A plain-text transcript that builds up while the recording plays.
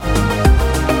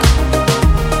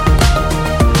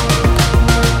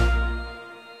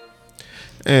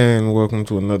And welcome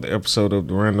to another episode of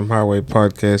the Random Highway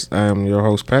Podcast. I am your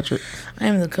host, Patrick. I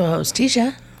am the co-host,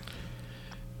 Tisha.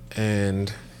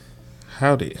 And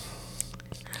howdy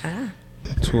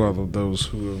to all of those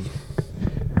who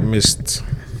have missed,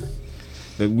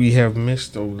 that we have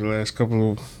missed over the last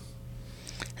couple of...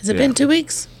 Has it been 2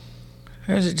 weeks?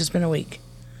 Or has it just been a week?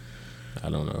 I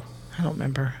don't know. I don't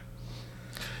remember.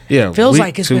 Yeah, feels week,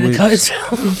 like it's been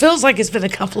feels like it's been a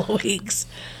couple of weeks.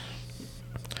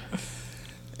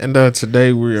 And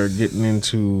today we are getting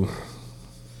into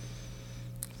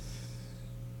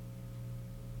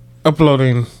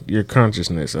uploading your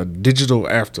consciousness, a digital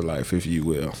afterlife, if you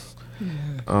will.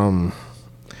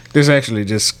 This actually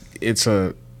it's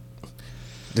a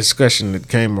discussion that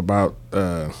came about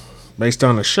based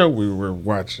on a show we were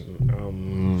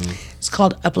watching. It's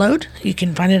called Upload. You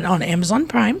can find it on Amazon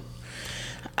Prime.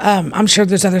 I'm sure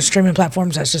there's other streaming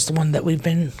platforms. That's just the one that we've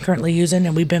been currently using,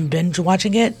 and we've been binge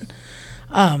watching it.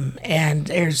 And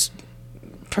there's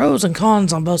pros and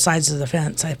cons on both sides of the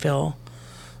fence, I feel.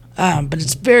 But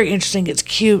it's very interesting. It's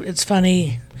cute. It's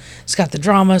funny. It's got the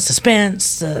drama,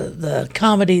 suspense, the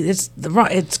comedy. It's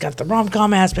got the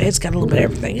rom-com aspect. It's got a little bit of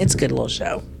everything. It's a good little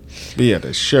show. But yeah,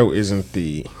 the show isn't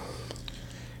the...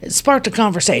 It sparked a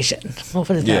conversation. We'll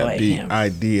put it that way. The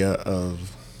idea of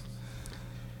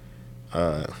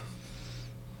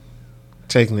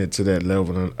taking it to that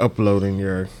level and uploading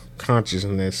your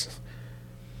consciousness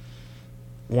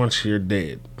once you're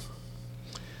dead.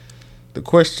 The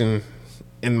question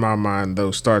in my mind,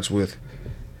 though, starts with,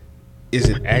 is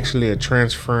it actually a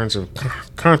transference of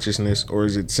consciousness, or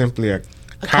is it simply a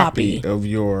copy of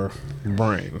your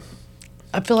brain?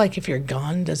 I feel like if you're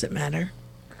gone, does it matter?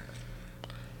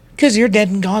 Because you're dead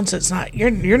and gone, so it's not,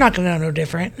 you're not going to know no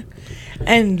different.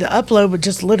 And the upload would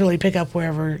just literally pick up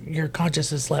wherever your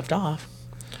consciousness left off.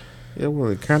 Yeah, well,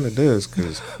 it kind of does,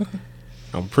 because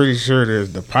I'm pretty sure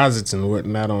there's deposits and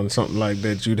whatnot on something like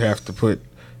that you'd have to put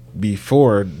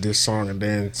before this song and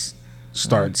dance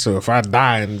starts. So if I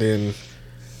die and then,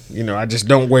 I just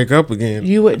don't wake up again.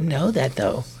 You wouldn't know that,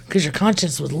 though, because your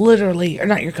conscience would literally, or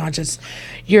not your conscience,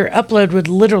 your upload would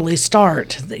literally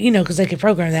start, because they could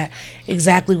program that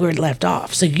exactly where it left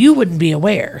off. So you wouldn't be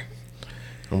aware.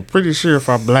 I'm pretty sure if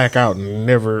I black out and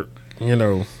never,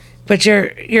 But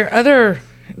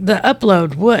the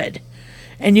upload would.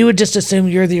 And you would just assume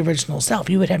you're the original self.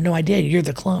 You would have no idea you're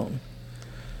the clone.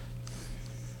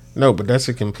 No, but that's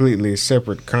a completely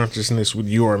separate consciousness with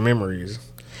your memories.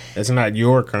 It's not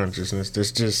your consciousness.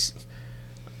 That's just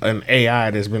an AI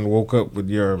that's been woke up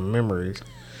with your memories.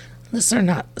 Unless they're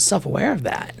not self-aware of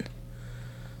that.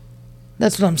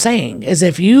 That's what I'm saying, is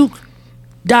if you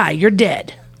die, you're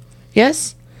dead.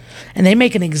 Yes? And they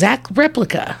make an exact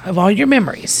replica of all your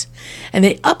memories. And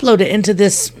they upload it into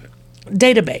this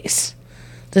database.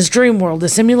 This dream world,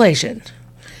 this simulation.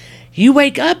 You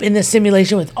wake up in this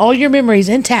simulation with all your memories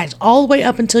intact all the way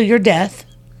up until your death,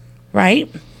 right?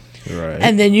 Right.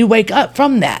 And then you wake up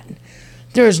from that.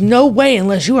 There is no way,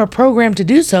 unless you are programmed to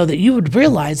do so, that you would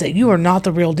realize that you are not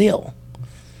the real deal.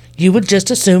 You would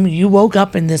just assume you woke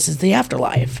up and this is the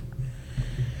afterlife.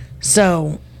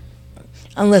 So,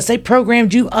 unless they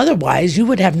programmed you otherwise, you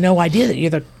would have no idea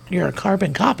that you're a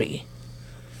carbon copy.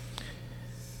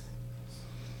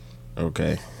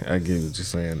 Okay, I get what you're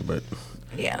saying, but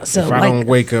yeah, so if I don't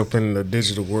wake up in the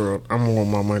digital world, I'm gonna want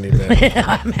my money back.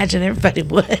 I imagine everybody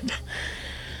would.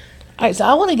 All right, so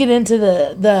I want to get into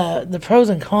the pros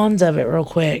and cons of it real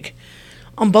quick,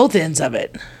 on both ends of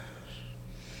it.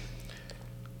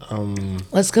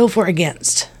 Let's go for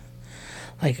against.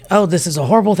 Like, oh, this is a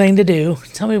horrible thing to do.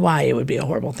 Tell me why it would be a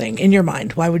horrible thing in your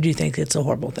mind. Why would you think it's a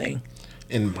horrible thing?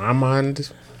 In my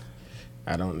mind,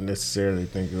 I don't necessarily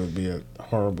think it would be a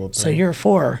horrible thing. So you're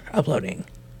for uploading?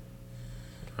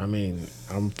 I mean,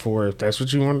 I'm for, if that's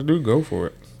what you want to do, go for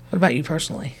it. What about you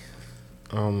personally?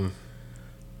 I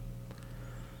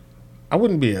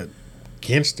wouldn't be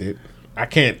against it. I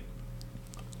can't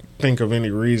think of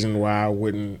any reason why I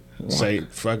wouldn't say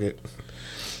fuck it,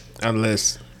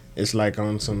 unless it's like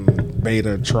on some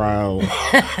beta trial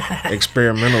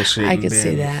experimental shit. I could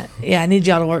see that. Yeah, I need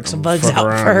y'all to work some bugs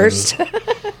out first.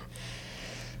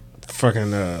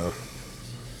 Fucking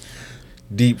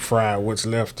deep fry what's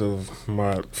left of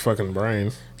my fucking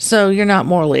brain. So you're not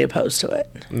morally opposed to it?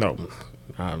 No.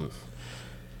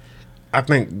 I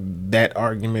think that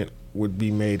argument would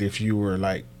be made if you were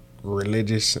like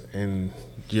religious and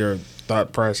your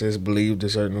thought process believed a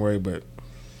certain way, but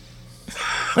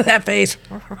that face.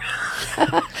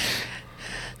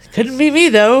 Couldn't be me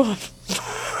though.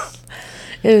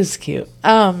 It was cute.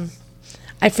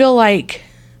 I feel like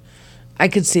I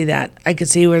could see that. I could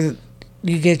see where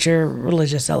you get your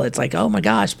religious zealots like, oh my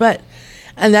gosh. But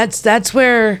And that's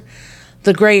where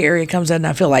the gray area comes in,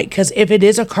 I feel like. Because if it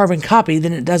is a carbon copy,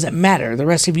 then it doesn't matter. The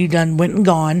rest of you done went and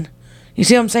gone. You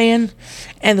see what I'm saying?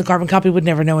 And the carbon copy would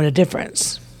never know a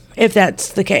difference. If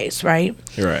that's the case, right?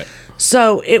 You're right.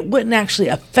 So it wouldn't actually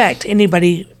affect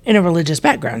anybody in a religious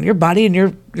background. Your body and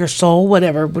your soul,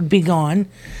 whatever, would be gone.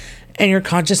 And your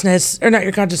consciousness, or not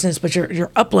your consciousness, but your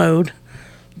upload,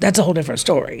 that's a whole different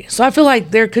story. So I feel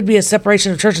like there could be a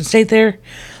separation of church and state there.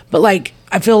 But like,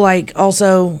 I feel like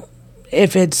also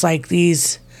if it's like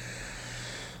these,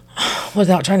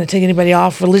 without trying to take anybody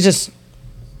off, religious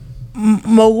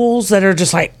moguls that are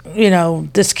just like,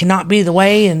 this cannot be the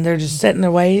way, and they're just set in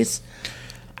their ways,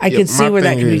 I could see where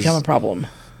that could become a problem.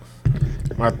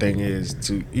 My thing is,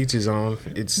 to each his own.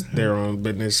 It's their own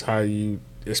business how you,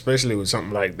 especially with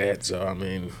something like that. So I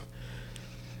mean,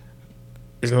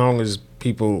 as long as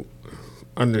people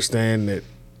understand that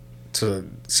to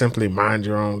simply mind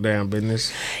your own damn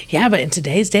business. Yeah, but in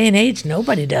today's day and age,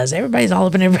 nobody does. Everybody's all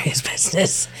up in everybody's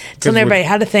business. Telling everybody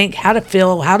how to think, how to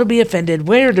feel, how to be offended,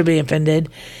 where to be offended.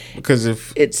 Because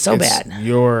if it's so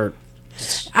bad.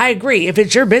 I agree. If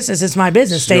it's your business, it's my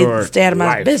business. Stay out of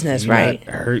my business, you're right?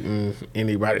 Not hurting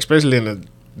anybody, especially in a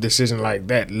decision like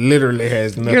that. Literally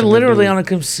has nothing. You're literally to do on a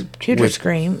computer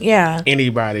screen. Yeah.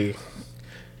 Anybody.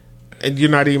 And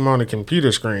you're not even on a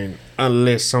computer screen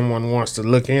unless someone wants to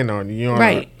look in on you. You're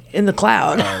on in the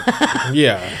cloud.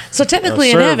 Yeah. So technically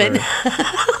in heaven.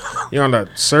 You're on a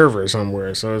server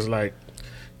somewhere. So it's like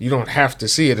you don't have to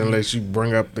see it unless you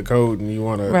bring up the code and you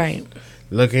want to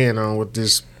look in on what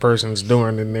this person's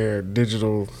doing in their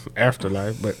digital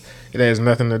afterlife. But it has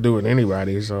nothing to do with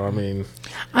anybody. So, I mean.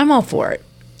 I'm all for it.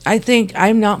 I think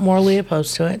I'm not morally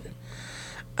opposed to it.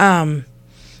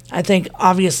 I think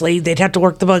obviously they'd have to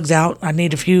work the bugs out. I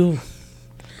need a few,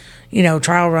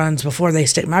 trial runs before they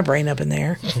stick my brain up in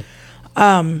there.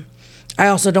 I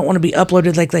also don't want to be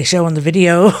uploaded like they show in the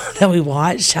video that we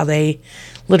watched, how they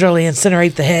literally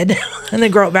incinerate the head and then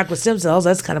grow it back with stem cells.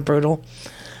 That's kind of brutal.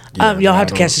 Yeah, y'all have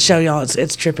to catch the show, y'all.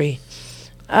 It's trippy.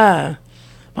 I'm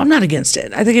not against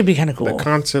it. I think it'd be kind of cool. The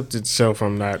concept itself,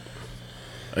 I'm not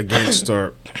against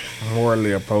or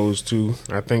morally opposed to.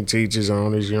 I think to each his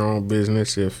own, is your own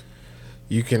business. If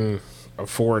you can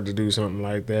afford to do something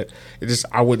like that,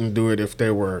 I wouldn't do it if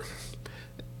there were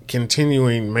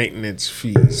continuing maintenance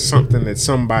fees, something that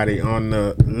somebody on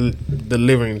the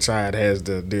living side has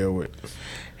to deal with.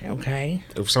 Okay.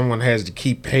 If someone has to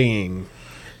keep paying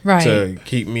to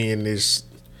keep me in this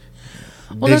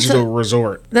digital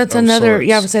resort. That's another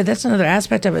sorts. I would say that's another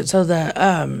aspect of it. So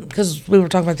because we were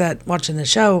talking about that watching the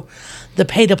show, the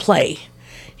pay to play.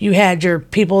 You had your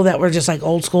people that were just like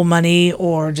old school money,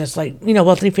 or just like,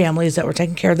 wealthy families that were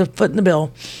taking care of the foot in the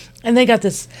bill, and they got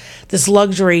this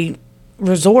luxury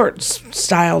resorts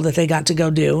style that they got to go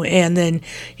do. And then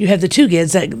you had the two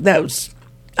kids that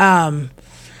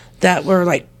were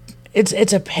like,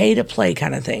 it's a pay to play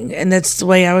kind of thing. And that's the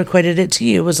way I equated it to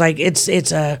you. It was like it's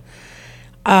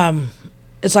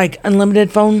like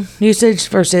unlimited phone usage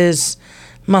versus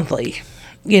monthly,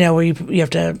 where you have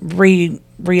to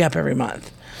re-up every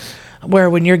month.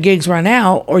 Where when your gigs run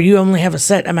out, or you only have a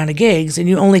set amount of gigs and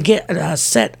you only get a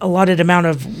set allotted amount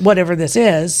of whatever this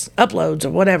is, uploads or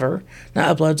whatever,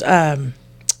 not uploads,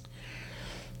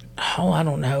 I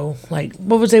don't know. Like,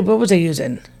 what was they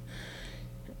using?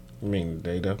 You mean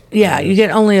data? Yeah, you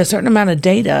get only a certain amount of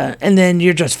data, and then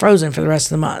you're just frozen for the rest of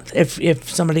the month. If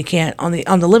somebody can't, on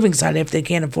the living side, if they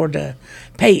can't afford to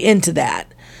pay into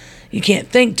that, you can't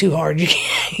think too hard. You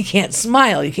can't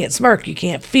smile. You can't smirk. You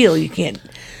can't feel. You can't.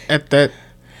 At that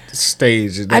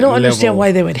stage, at that I don't level, understand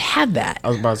why they would have that. I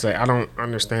was about to say, I don't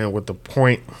understand what the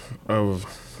point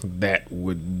of that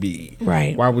would be.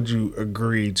 Right. Why would you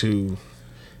agree to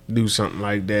do something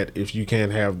like that if you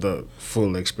can't have the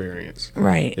full experience?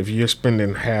 Right. If you're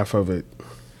spending half of it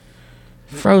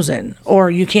frozen, or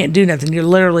you can't do nothing, you're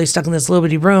literally stuck in this little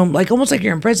bitty room, like almost like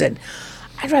you're in prison.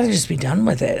 I'd rather just be done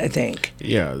with it, I think.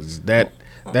 Yeah, that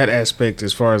aspect,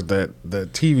 as far as the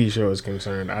TV show is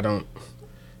concerned, I don't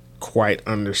quite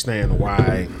understand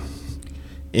why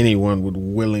anyone would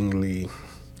willingly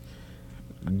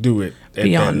do it at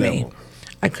beyond that me. level.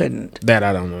 I couldn't. That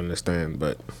I don't understand,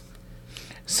 but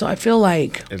so I feel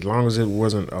like as long as it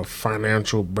wasn't a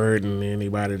financial burden to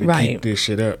anybody to keep this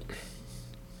shit up.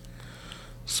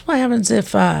 So what happens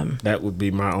if that would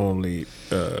be my only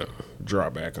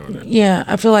drawback on it. Yeah,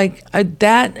 I feel like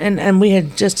that, and we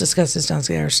had just discussed this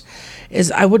downstairs,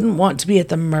 is I wouldn't want to be at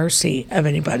the mercy of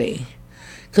anybody,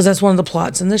 because that's one of the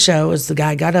plots in the show. Is the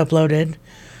guy got uploaded,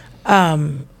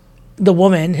 the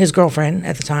woman, his girlfriend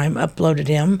at the time, uploaded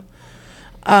him,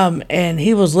 And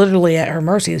he was literally at her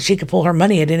mercy. She could pull her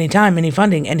money at any time, any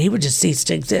funding, and he would just cease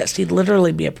to exist. He'd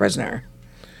literally be a prisoner.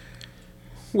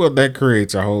 Well, that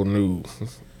creates a whole new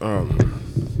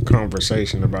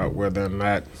conversation about whether or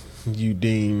not you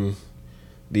deem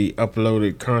the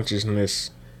uploaded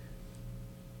consciousness.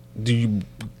 Do you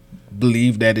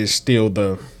believe that is still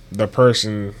the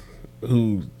person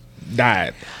who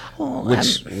died? Well,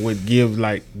 Which would give,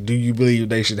 like, do you believe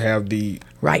they should have the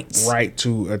rights, right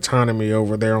to autonomy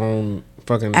over their own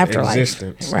fucking Afterlife.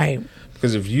 existence? Right.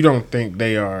 Because if you don't think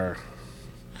they are,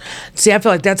 See, I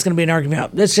feel like that's going to be an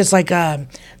argument. It's just like the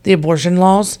abortion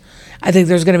laws. I think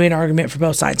there's going to be an argument for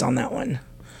both sides on that one.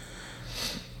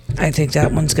 I think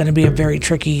that one's going to be a very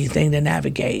tricky thing to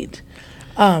navigate.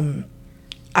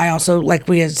 I also, like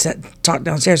we had talked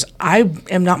downstairs, I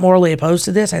am not morally opposed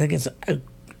to this. I think it's an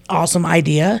awesome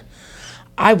idea.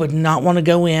 I would not want to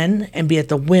go in and be at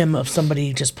the whim of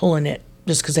somebody just pulling it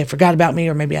just because they forgot about me,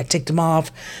 or maybe I ticked them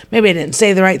off. Maybe I didn't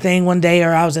say the right thing one day,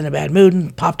 or I was in a bad mood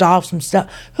and popped off some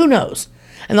stuff. Who knows?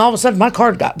 And all of a sudden my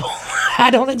card got pulled.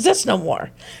 I don't exist no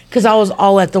more because I was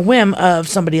all at the whim of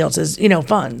somebody else's,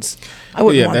 funds. I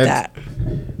wouldn't want that.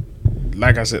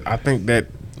 Like I said, I think that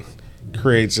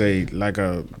creates a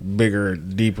bigger,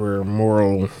 deeper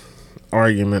moral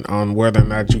argument on whether or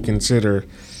not you consider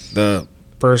the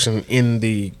person in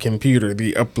the computer,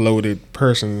 the uploaded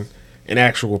person, an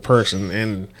actual person,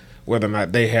 and whether or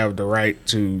not they have the right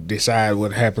to decide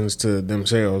what happens to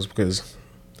themselves. Because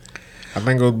I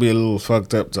think it would be a little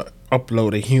fucked up to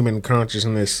upload a human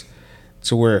consciousness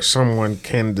to where someone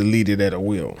can delete it at a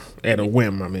whim.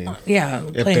 I mean, Yeah,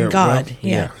 playing God.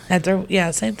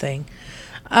 Same thing.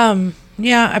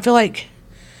 I feel like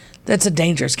that's a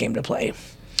dangerous game to play,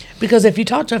 because if you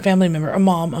talk to a family member, a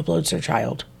mom uploads their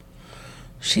child,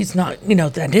 she's not,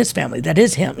 that is family, that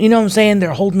is him. You know what I'm saying?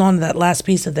 They're holding on to that last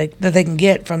piece that they can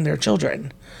get from their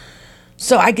children.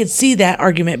 So I could see that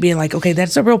argument being like, okay,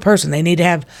 that's a real person. They need to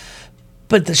have,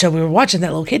 but the show we were watching,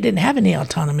 that little kid didn't have any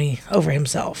autonomy over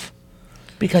himself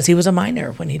because he was a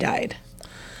minor when he died.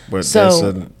 But that's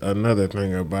another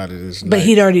thing about it is, but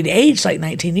he'd already aged like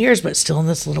 19 years, but still in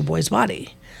this little boy's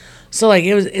body. So like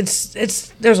it's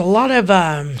there's a lot of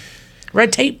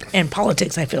red tape and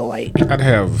politics. I feel like I'd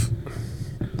have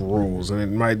rules, and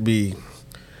it might be,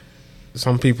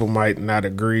 some people might not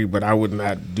agree, but I would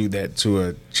not do that to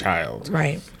a child,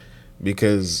 right?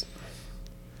 Because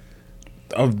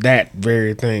of that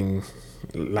very thing,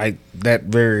 like that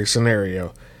very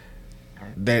scenario,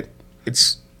 that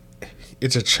it's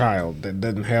a child that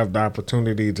doesn't have the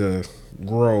opportunity to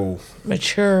grow,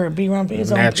 mature, be around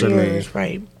his naturally. own peers,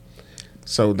 right?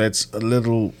 So that's a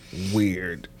little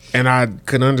weird, and I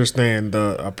could understand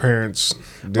a parent's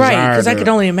desire, right? Because I could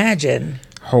only imagine.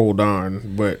 Hold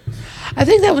on, but I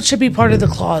think that should be part of the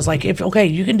clause. Like, if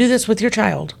you can do this with your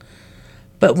child,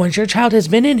 but once your child has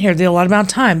been in here the allotted amount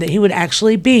of time that he would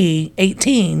actually be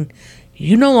 18.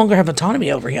 You no longer have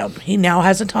autonomy over him. He now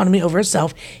has autonomy over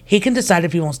himself. He can decide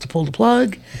if he wants to pull the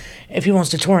plug, if he wants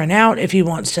to torrent out, if he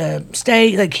wants to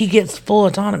stay. Like, he gets full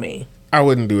autonomy. I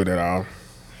wouldn't do it at all.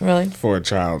 Really? For a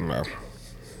child, no.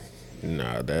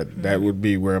 No, that would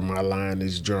be where my line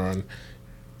is drawn.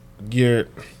 The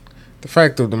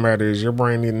fact of the matter is, your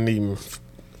brain isn't even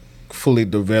fully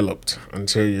developed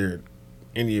until you're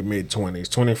in your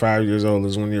mid-20s. 25 years old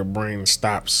is when your brain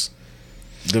stops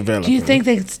developing. Do you think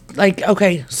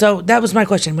okay, so that was my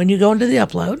question. When you go into the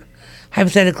upload,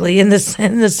 hypothetically, in the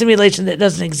simulation that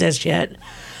doesn't exist yet,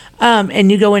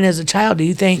 and you go in as a child, do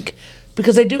you think,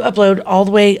 because they do upload all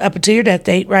the way up until your death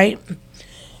date, right?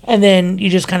 And then you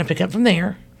just kind of pick up from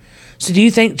there. So do you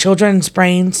think children's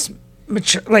brains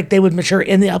mature, like they would mature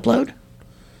in the upload?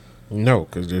 No,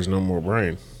 because there's no more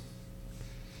brain.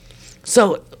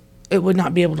 So it would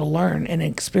not be able to learn and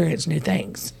experience new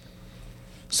things.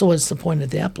 So what's the point of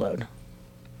the upload?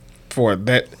 For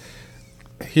that,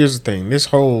 here's the thing. This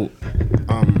whole,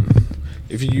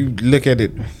 if you look at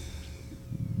it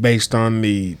based on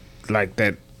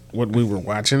what we were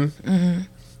watching,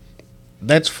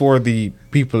 that's for the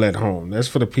people at home. That's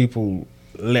for the people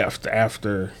left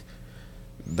after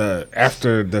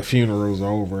the funeral's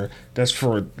over. That's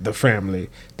for the family.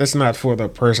 That's not for the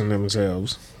person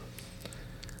themselves.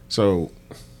 So,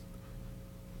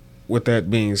 with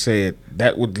that being said,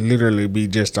 that would literally be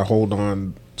just to hold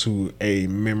on to a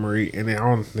memory, and I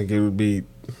don't think it would be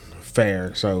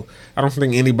fair. So, I don't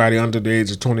think anybody under the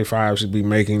age of 25 should be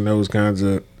making those kinds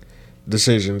of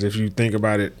decisions. If you think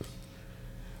about it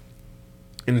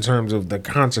in terms of the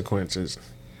consequences,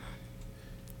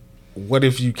 what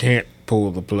if you can't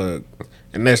pull the plug?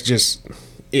 And that's just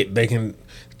it. They can,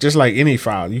 just like any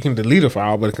file, you can delete a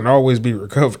file, but it can always be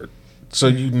recovered So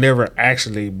you never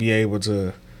actually be able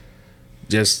to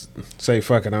just say,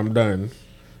 fuck it, I'm done.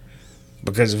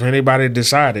 Because if anybody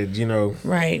decided,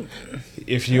 Right.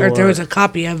 if Or if there was you're, a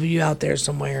copy of you out there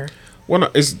somewhere. well, no,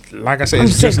 it's like I said, I'm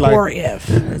it's just saying, or like if.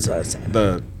 That's what I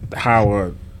said. how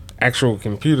a actual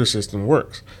computer system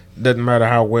works. Doesn't matter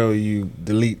how well you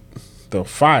delete the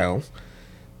file.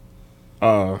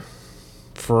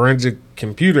 Forensic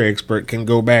computer expert can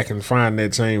go back and find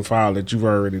that same file that you've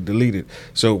already deleted.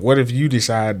 So what if you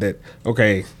decide that,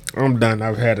 okay, I'm done,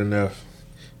 I've had enough,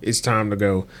 it's time to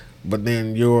go, but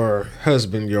then your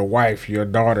husband, your wife, your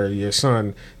daughter, your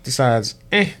son decides,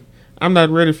 I'm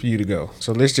not ready for you to go,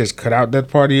 so let's just cut out that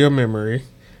part of your memory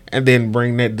and then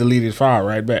bring that deleted file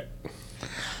right back.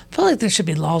 I feel like there should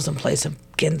be laws in place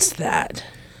against that.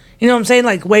 You know what I'm saying?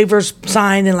 Like waivers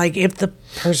signed, and like if the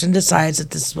person decides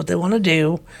that this is what they want to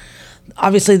do,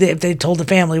 obviously if they told the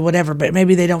family, whatever, but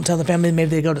maybe they don't tell the family, maybe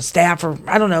they go to staff, or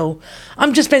I don't know.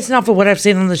 I'm just basing off of what I've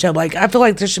seen on the show. Like I feel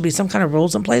like there should be some kind of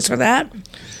rules in place for that.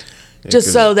 Yeah,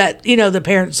 just so that, the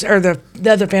parents or the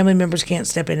other family members can't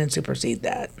step in and supersede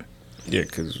that. Yeah,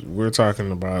 because we're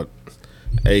talking about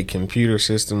a computer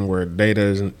system where data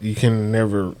isn't, you can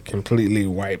never completely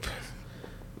wipe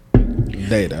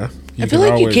data. I feel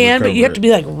like you can, but you have to be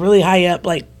like really high up,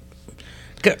 like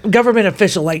government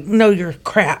official, like know your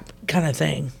crap kind of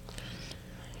thing.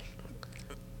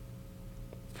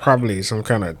 Probably some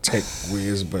kind of tech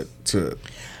whiz, but the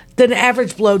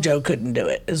average blowjo couldn't do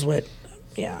it, is what.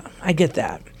 Yeah, I get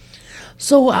that.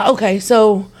 So okay,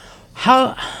 so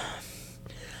how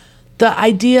the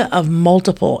idea of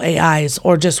multiple AIs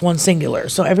or just one singular?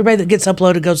 So everybody that gets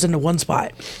uploaded goes into one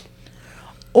spot,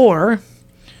 or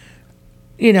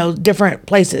different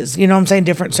places, what I'm saying,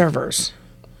 different servers.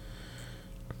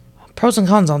 Pros and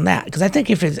cons on that, because I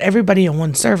think if it's everybody on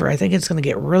one server, I think it's going to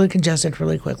get really congested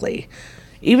really quickly.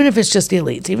 Even if it's just the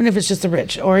elites, even if it's just the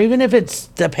rich, or even if it's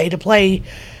the pay-to-play,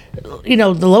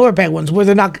 the lower paid ones, where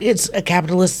it's a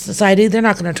capitalist society, they're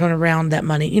not going to turn around that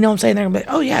money. You know what I'm saying? They're going to be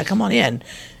like, oh yeah, come on in.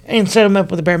 And set them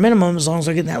up with a bare minimum as long as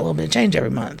they're getting that little bit of change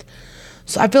every month.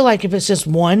 So I feel like if it's just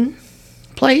one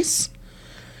place,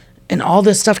 and all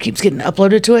this stuff keeps getting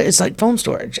uploaded to it, it's like phone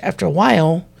storage. After a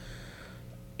while,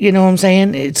 you know what I'm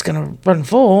saying, it's going to run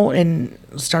full and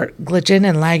start glitching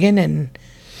and lagging. And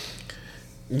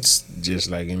it's just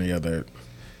like any other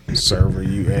server.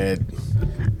 You add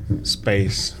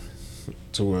space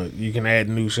to you can add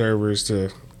new servers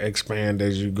to expand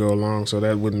as you go along, so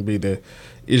that wouldn't be the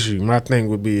issue. My thing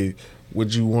would be,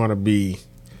 would you want to be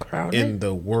crowded in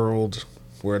the world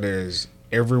where there's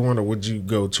everyone, or would you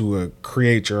go to a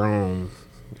create your own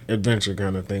adventure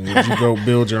kind of thing? Would you go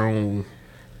build your own?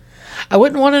 I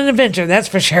wouldn't want an adventure, that's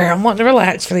for sure. I'm wanting to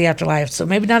relax for the afterlife, so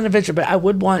maybe not an adventure, but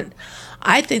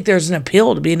I think there's an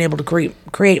appeal to being able to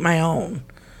create my own.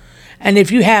 And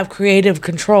if you have creative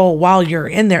control while you're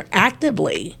in there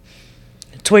actively,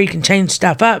 to where you can change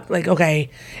stuff up, like, okay,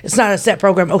 it's not a set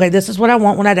program. Okay, this is what I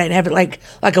want when I die, and have it like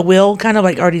a wheel, kind of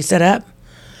like already set up.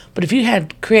 But if you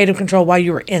had creative control while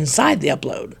you were inside the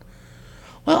upload,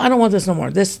 well, I don't want this no more.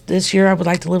 This year I would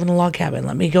like to live in a log cabin.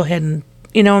 Let me go ahead and,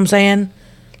 you know what I'm saying?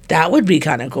 That would be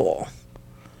kind of cool.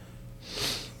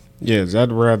 Yes,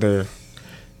 I'd rather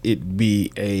it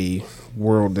be a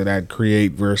world that I'd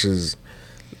create versus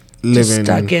living just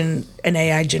stuck in an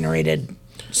AI generated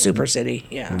super city.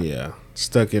 Yeah. Yeah.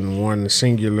 Stuck in one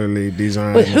singularly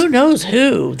designed. But who knows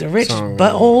who? The rich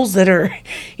buttholes that are,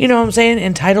 you know what I'm saying,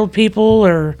 entitled people,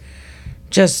 or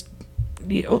just,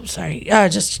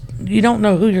 just, you don't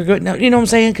know who you're going to, you know what I'm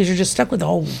saying? Because you're just stuck with a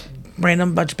whole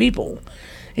random bunch of people.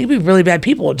 It could be really bad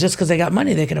people just because they got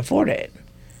money, they can afford it.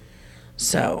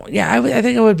 So, yeah, I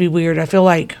think it would be weird. I feel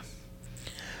like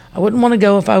I wouldn't want to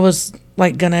go if I was,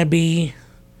 like, going to be,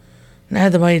 not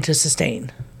have the money to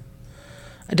sustain.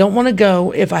 I don't want to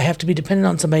go if I have to be dependent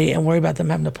on somebody and worry about them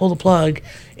having to pull the plug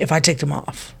if I take them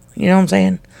off. You know what I'm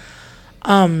saying?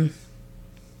 I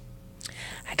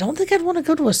don't think I'd want to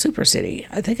go to a super city.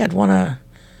 I think I'd want to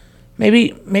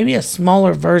maybe a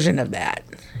smaller version of that.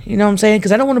 You know what I'm saying?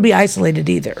 Because I don't want to be isolated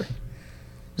either.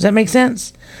 Does that make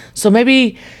sense? So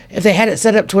maybe if they had it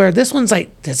set up to where this one's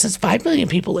like, this is 5 million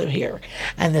people live here,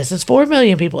 and this is 4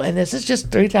 million people, and this is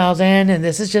just 3,000, and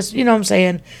this is just, you know what I'm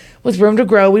saying, with room to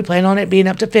grow, we plan on it being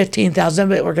up to 15,000,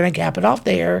 but we're going to cap it off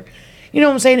there. You know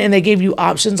what I'm saying? And they gave you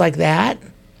options like that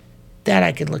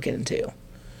I could look into.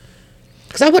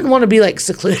 Because I wouldn't want to be like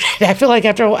secluded. I feel like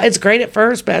after a while, it's great at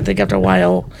first, but I think after a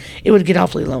while, it would get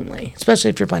awfully lonely, especially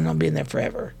if you're planning on being there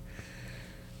forever.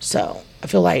 So I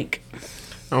feel like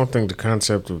I don't think the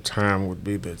concept of time would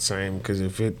be the same, because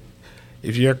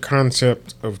if your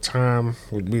concept of time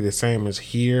would be the same as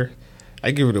here,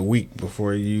 I give it a week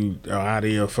before you are out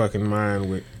of your fucking mind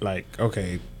with like,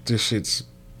 okay, this shit's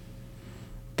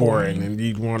boring, and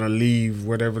you'd want to leave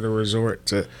whatever the resort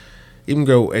to even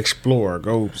go explore,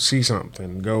 go see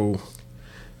something, go,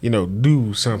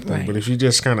 do something. Right. But if you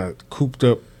just kind of cooped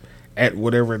up at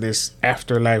whatever this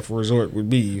Afterlife resort would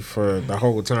be for the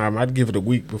whole time, I'd give it a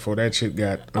week before that shit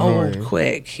got annoying. Old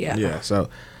quick, yeah. Yeah, so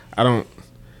I don't,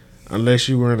 unless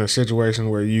you were in a situation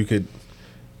where you could,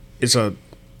 it's a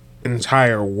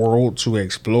entire world to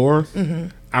explore. Mm-hmm.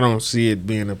 I don't see it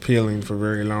being appealing for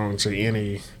very long to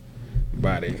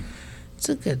anybody. It's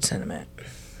a good sentiment.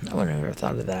 I wouldn't have ever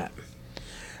thought of that.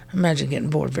 Imagine getting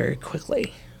bored very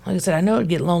quickly. Like I said, I know it'd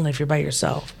get lonely if you're by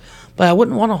yourself, but I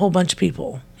wouldn't want a whole bunch of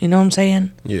people. You know what I'm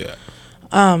saying? Yeah.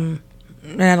 And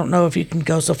I don't know if you can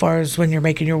go so far as when you're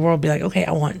making your world be like, okay,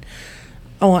 I want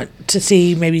to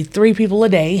see maybe 3 people a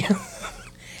day,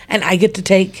 and I get to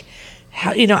take,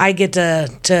 I get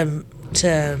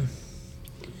to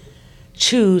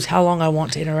choose how long I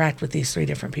want to interact with these 3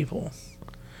 different people.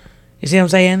 You see what I'm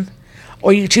saying?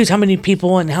 Or you choose how many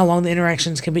people and how long the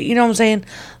interactions can be. You know what I'm saying?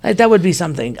 Like, that would be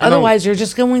something. Otherwise, you're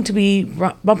just going to be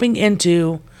bumping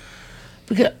into.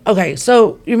 Because, okay,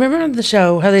 so you remember on the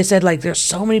show how they said, like, there's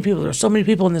so many people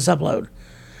in this upload.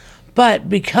 But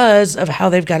because of how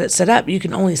they've got it set up, you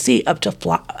can only see up to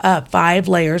 5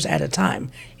 layers at a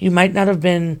time. You might not have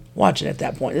been watching at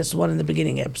that point. This is one of the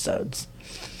beginning episodes.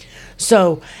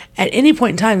 So at any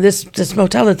point in time, this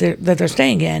motel that they're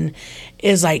staying in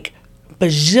is like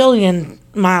bajillion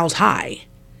miles high.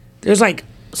 There's like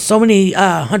so many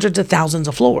hundreds of thousands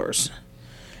of floors,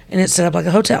 and it's set up like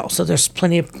a hotel. So there's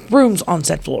plenty of rooms on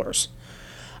said floors.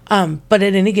 But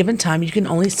at any given time, you can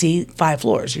only see 5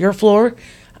 floors. Your floor,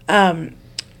 2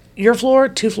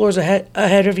 floors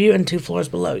ahead of you, and 2 floors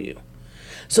below you.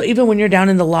 So even when you're down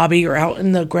in the lobby or out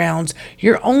in the grounds,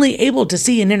 you're only able to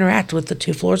see and interact with the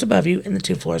 2 floors above you and the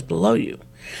 2 floors below you.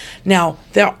 Now,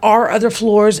 there are other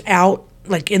floors out,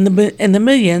 like in the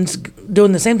millions,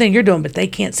 doing the same thing you're doing, but they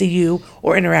can't see you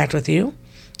or interact with you,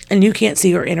 and you can't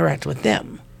see or interact with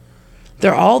them.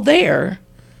 They're all there,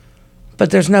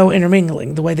 but there's no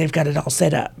intermingling the way they've got it all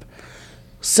set up.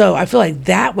 So I feel like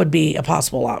that would be a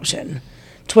possible option,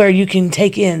 to where you can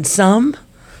take in some,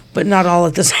 but not all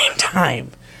at the same time.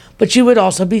 But you would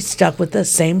also be stuck with the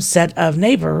same set of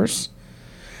neighbors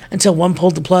until one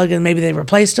pulled the plug and maybe they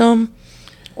replaced them,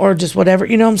 or just whatever.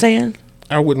 You know what I'm saying?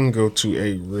 I wouldn't go to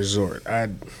a resort.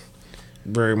 I'd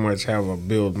very much have a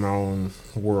build my own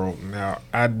world. Now,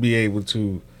 I'd be able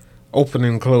to open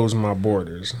and close my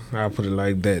borders. I'll put it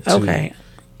like that, too. Okay.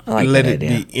 I like Let that it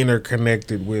idea. be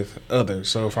interconnected with others.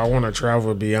 So if I want to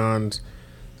travel beyond,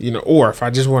 or if I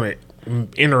just want to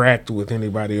interact with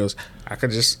anybody else, I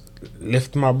could just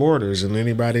lift my borders and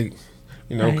anybody,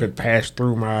 Right. could pass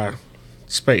through my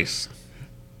space.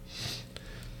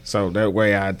 So that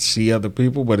way I'd see other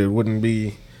people, but it wouldn't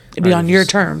be... It'd be on your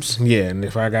terms. Yeah, and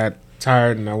if I got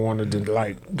tired and I wanted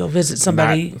to, Go visit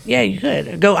somebody. Yeah, you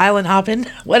could. Go island hopping,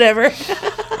 whatever.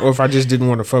 or if I just didn't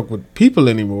want to fuck with people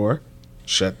anymore,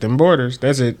 shut them borders.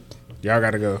 That's it. Y'all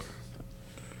gotta go.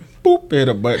 Boop, hit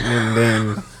a button, and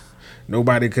then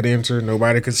nobody could enter,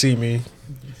 nobody could see me.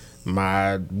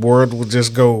 My world would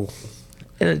just go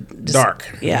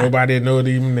dark. Yeah. Nobody would know it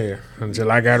even there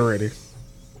until I got ready.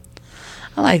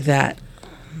 I like that.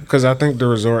 Because I think the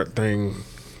resort thing,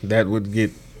 that would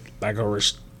get like a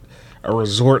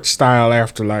resort style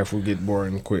Afterlife would get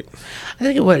boring quick. I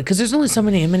think it would, because there's only so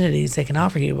many amenities they can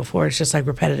offer you before it's just like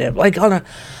repetitive. Like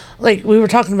we were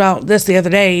talking about this the other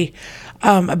day,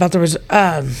 about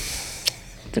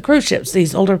the cruise ships.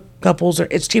 These older couples,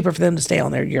 it's cheaper for them to stay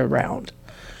on there year round.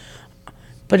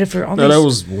 But if you're on No, that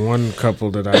was one couple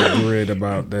that I read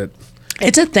about that.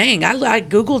 It's a thing. I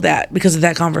Googled that because of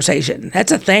that conversation.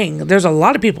 That's a thing. There's a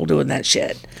lot of people doing that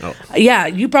shit. Oh. Yeah,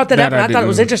 you brought that up, and I thought it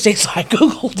was interesting, so I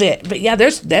Googled it. But yeah,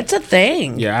 that's a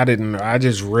thing. Yeah, I didn't know. I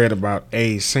just read about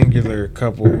a singular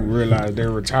couple who realized their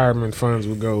retirement funds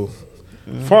would go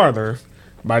farther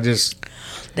by just...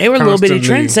 They were little bitty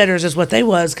trendsetters is what they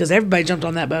was, because everybody jumped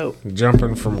on that boat.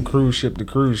 Jumping from cruise ship to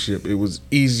cruise ship. It was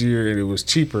easier and it was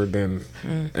cheaper than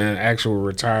an actual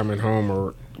retirement home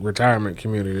or retirement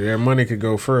community. Their money could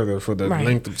go further for the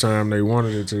length of time they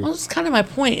wanted it to. Well, that's kind of my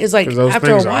point. Is like, those after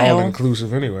things a while, are all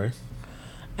inclusive anyway.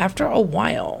 After a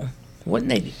while, wouldn't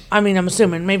they? I mean, I'm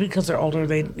assuming maybe because they're older,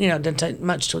 they didn't take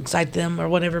much to excite them or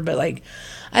whatever. But like,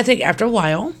 I think after a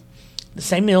while, the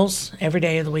same meals every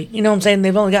day of the week. You know what I'm saying?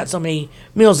 They've only got so many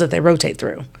meals that they rotate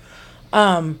through,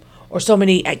 or so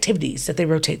many activities that they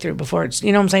rotate through before it's.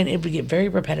 You know what I'm saying? It would get very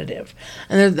repetitive,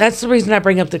 and that's the reason I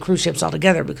bring up the cruise ships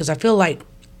altogether, because I feel like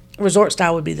resort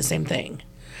style would be the same thing.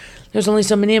 there's only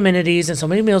so many amenities and so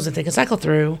many meals that they can cycle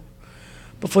through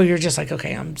before you're just like,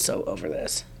 okay, I'm so over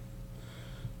this.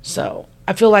 So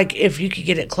I feel like if you could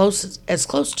get it as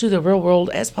close to the real world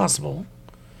as possible,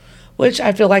 which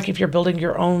I feel like if you're building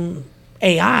your own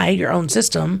AI, your own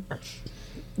system,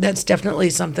 that's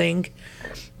definitely something.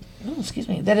 Oh, excuse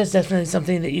me. That is definitely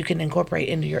something that you can incorporate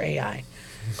into your AI.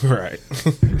 Right.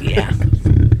 Yeah.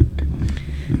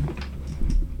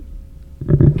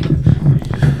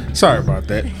 Sorry about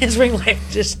that. His ring light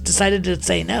just decided to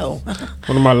say no.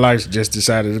 One of my lights just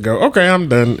decided to go, okay, I'm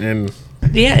done. And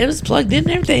Yeah, it was plugged in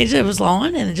and everything. It was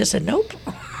on, and it just said nope.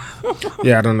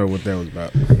 yeah, I don't know what that was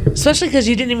about. Especially because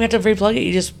you didn't even have to replug it.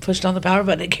 You just pushed on the power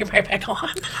button and it came right back on.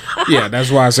 Yeah, that's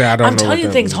why I say I don't I'm know. telling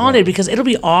you, things haunted because it'll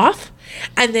be off,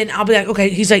 and then I'll be like, okay.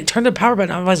 He's like, turn the power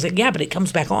button. I was like, yeah, but it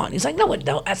comes back on. He's like, no, it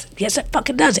don't. I said, yes, it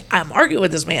fucking does. I'm arguing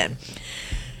with this man.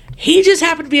 He just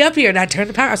happened to be up here, and I turned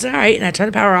the power. I said, all right, and I turned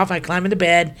the power off. I climbed into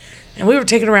bed, and we were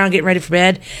taking around getting ready for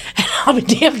bed. And I'll be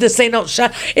damned, this thing don't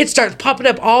shut. It starts popping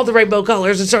up all the rainbow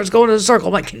colors and starts going in a circle.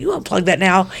 I'm like, can you unplug that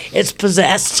now? It's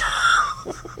possessed.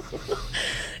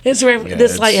 This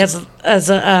light has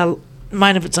a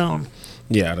mind of its own.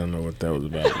 Yeah, I don't know what that was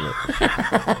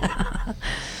about.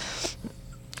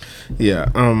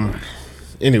 Yeah.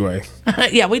 Anyway.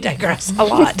 Yeah, we digress a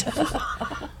lot.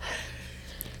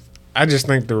 I just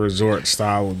think the resort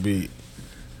style would be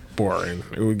boring.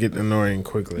 It would get annoying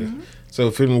quickly. Mm-hmm. So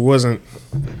if it wasn't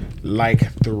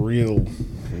like the real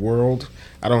world,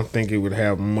 I don't think it would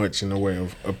have much in the way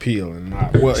of appeal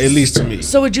well, at least to me.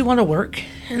 So would you want to work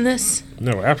in this?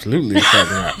 No, absolutely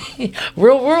not.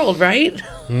 Real world, right?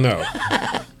 No.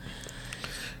 I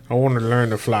want to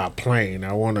learn to fly a plane.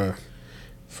 I want to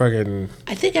fucking...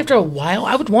 I think after a while,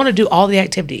 I would want to do all the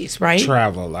activities, right?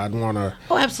 Travel. I'd want to...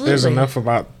 Oh, absolutely. There's enough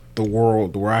about the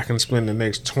world where I can spend the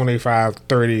next 25,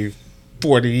 30,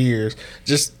 40 years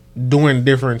just doing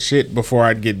different shit before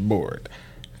I'd get bored.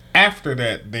 After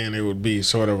that, then it would be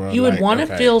sort of a... You would want to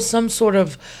feel some sort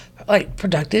of like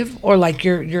productive or like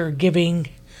you're giving...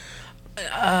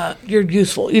 you're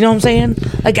useful. You know what I'm saying?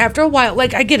 Like after a while,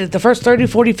 like I get it. The first 30,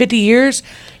 40, 50 years,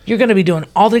 you're going to be doing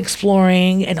all the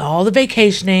exploring and all the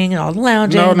vacationing and all the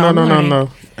lounging. No.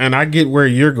 And I get where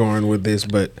you're going with this,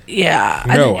 but yeah,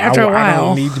 no, I think after a while, I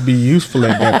don't need to be useful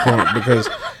at that point because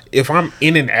if I'm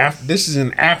in this is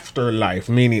an afterlife,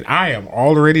 meaning I am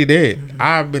already dead. Mm-hmm.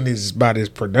 I've been about as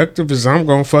productive as I'm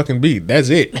gonna fucking be. That's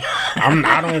it.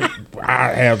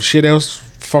 I have shit else.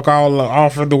 Fuck all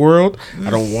offer the world.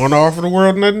 I don't want to offer the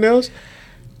world nothing else.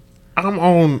 I'm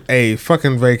on a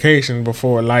fucking vacation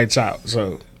before it lights out.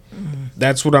 So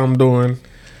that's what I'm doing.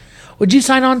 Would you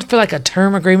sign on for like a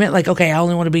term agreement? Like, okay, I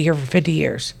only want to be here for 50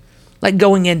 years. Like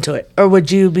going into it. Or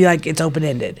would you be like, it's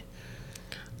open-ended?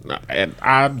 No,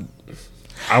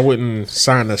 I wouldn't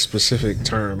sign a specific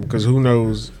term because who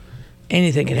knows.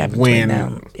 Anything could happen between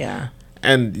now. Yeah.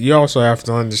 And you also have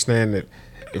to understand that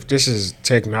if this is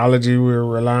technology we're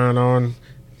relying on,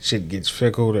 shit gets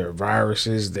fickle. There are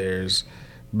viruses, there's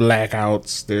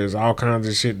blackouts, there's all kinds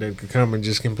of shit that could come and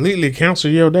just completely cancel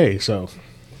your day. So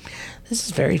this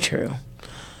is very true.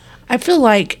 I feel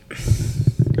like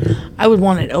I would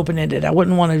want it open-ended. I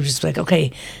wouldn't want to just be like,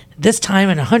 okay, this time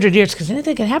in 100 years, because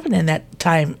anything can happen in that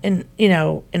time in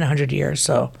 100 years.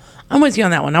 So I'm with you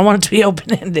on that one. I want it to be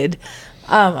open-ended.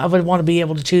 I would want to be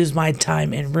able to choose my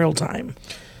time in real time.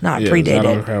 Not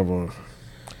predated.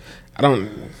 I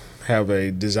don't have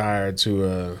a desire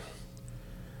to.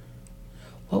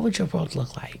 What would your world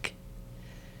look like?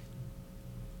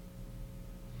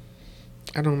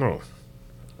 I don't know.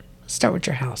 Start with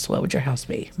your house. What would your house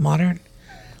be? Modern?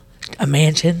 A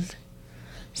mansion?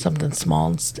 Something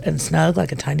small and snug,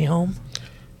 like a tiny home?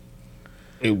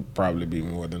 It would probably be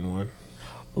more than one.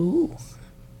 Ooh.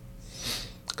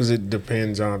 Because it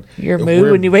depends on your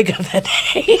mood when you wake up that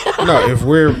day. No, if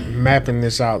we're mapping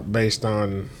this out based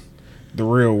on the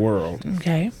real world,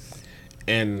 okay,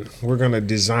 and we're gonna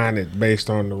design it based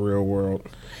on the real world,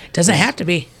 doesn't have to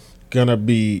be. There'd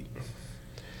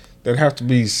have to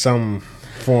be some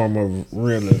form of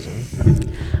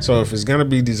realism. So if it's gonna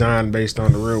be designed based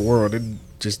on the real world, it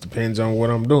just depends on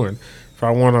what I'm doing. If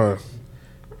I want to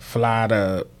fly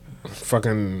to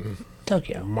fucking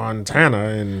Tokyo, Montana,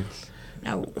 and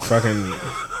no. fucking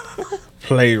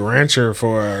play rancher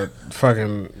for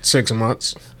fucking 6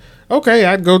 months. Okay,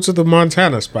 I'd go to the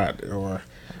Montana spot. Or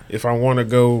if I want to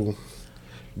go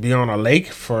be on a lake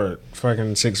for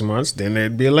fucking 6 months, then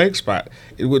there'd be a lake spot.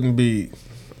 It wouldn't be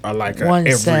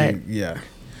set. Yeah.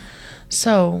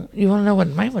 So you want to know what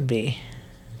mine would be?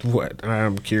 What?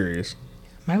 I'm curious.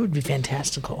 Mine would be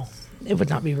fantastical. It would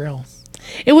not be real.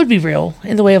 It would be real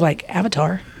in the way of like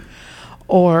Avatar.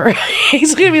 Or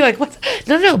he's going to be like, what?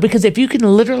 No, because if you can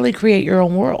literally create your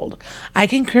own world, I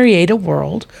can create a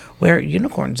world where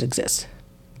unicorns exist.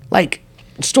 Like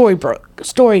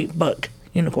storybook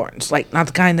unicorns. Like not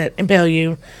the kind that impale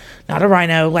you, not a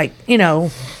rhino, like,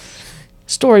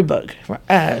 storybook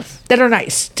that are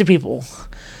nice to people.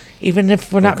 Even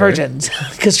if we're not virgins.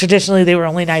 Because traditionally they were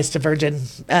only nice to virgin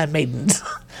maidens.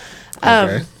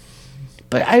 Okay.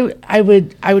 But I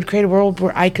would create a world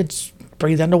where I could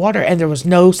breathe underwater, and there was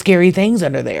no scary things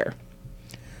under there.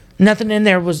 Nothing in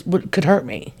there could hurt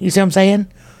me. You see what I'm saying?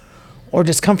 Or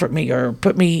discomfort me, or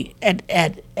put me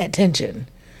at tension.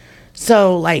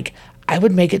 So, like, I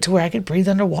would make it to where I could breathe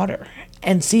underwater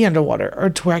and see underwater,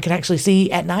 or to where I could actually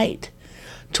see at night,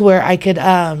 to where I could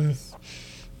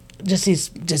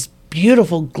just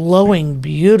beautiful, glowing,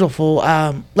 beautiful,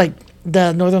 like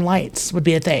the Northern Lights would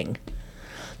be a thing.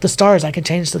 The stars, I could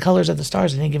change the colors of the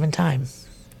stars at any given time.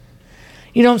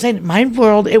 You know what I'm saying? My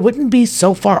world, it wouldn't be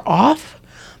so far off,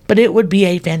 but it would be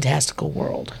a fantastical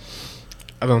world.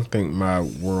 I don't think my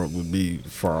world would be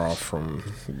far off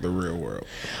from the real world.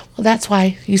 Well, that's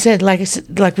why you said, like we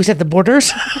said, the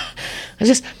borders. I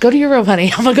just go to your room,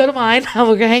 honey. I'm gonna go to mine. I'm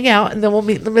gonna hang out, and then we'll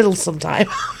meet in the middle sometime.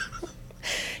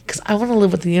 Because I want to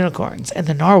live with the unicorns and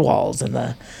the narwhals and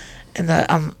the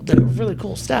really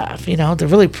cool stuff. The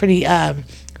really pretty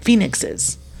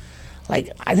phoenixes.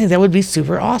 Like, I think that would be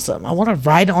super awesome. I want to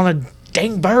ride on a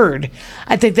dang bird.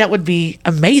 I think that would be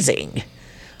amazing.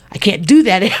 I can't do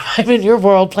that if I'm in your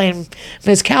world playing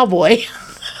Miss Cowboy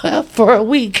for a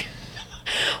week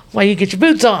while you get your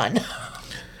boots on.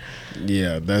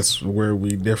 Yeah, that's where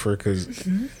we differ, because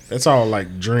that's all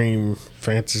like dream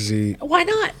fantasy. Why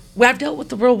not? Well, I've dealt with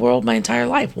the real world my entire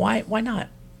life. Why not?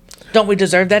 Don't we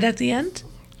deserve that at the end?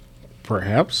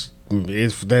 Perhaps.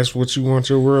 If that's what you want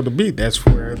your world to be, that's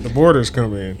where the borders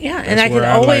come in. Yeah, that's and I can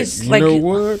always, you know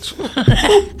what?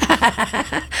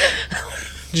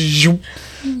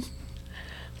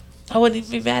 I wouldn't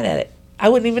even be mad at it. I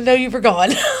wouldn't even know you were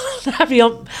gone.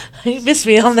 You missed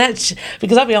me on that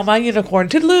because I'll be on my unicorn.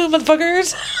 Toodaloo,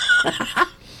 motherfuckers.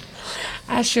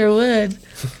 I sure would.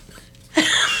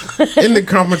 In the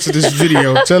comments of this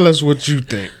video, tell us what you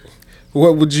think.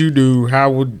 What would you do?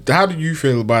 How do you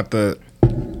feel about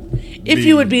if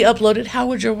you would be uploaded, how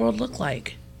would your world look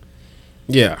like?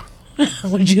 Yeah.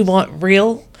 Would you want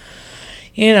real,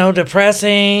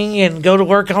 depressing and go to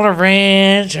work on a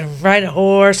ranch and ride a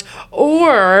horse?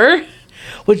 Or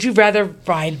would you rather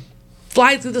fly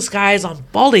through the skies on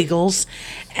bald eagles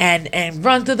and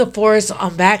run through the forest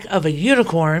on back of a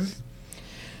unicorn,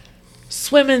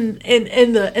 swimming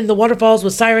in the waterfalls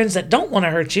with sirens that don't want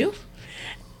to hurt you?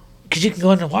 Because you can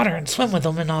go in the water and swim with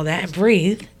them and all that and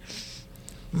breathe.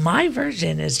 My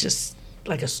version is just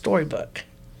like a storybook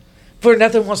where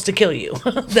nothing wants to kill you.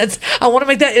 I want to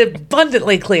make that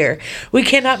abundantly clear. We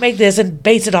cannot make this and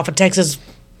base it off of Texas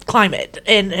climate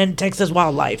and Texas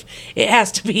wildlife. It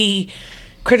has to be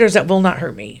critters that will not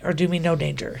hurt me or do me no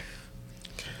danger.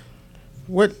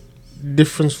 What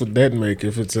difference would that make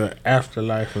if it's an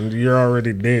afterlife and you're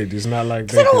already dead? It's not like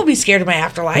that. I don't want to be scared of my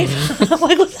afterlife.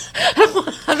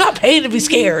 I'm not paying to be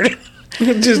scared.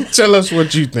 Just tell us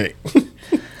what you think.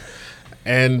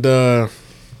 And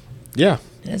yeah.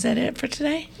 Is that it for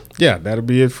today? Yeah, that'll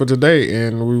be it for today,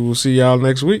 and we will see y'all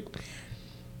next week.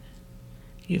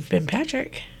 You've been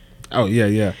Patrick. Oh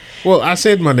yeah. Well, I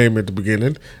said my name at the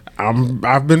beginning.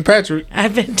 I've been Patrick.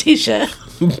 I've been Tisha.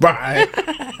 Bye.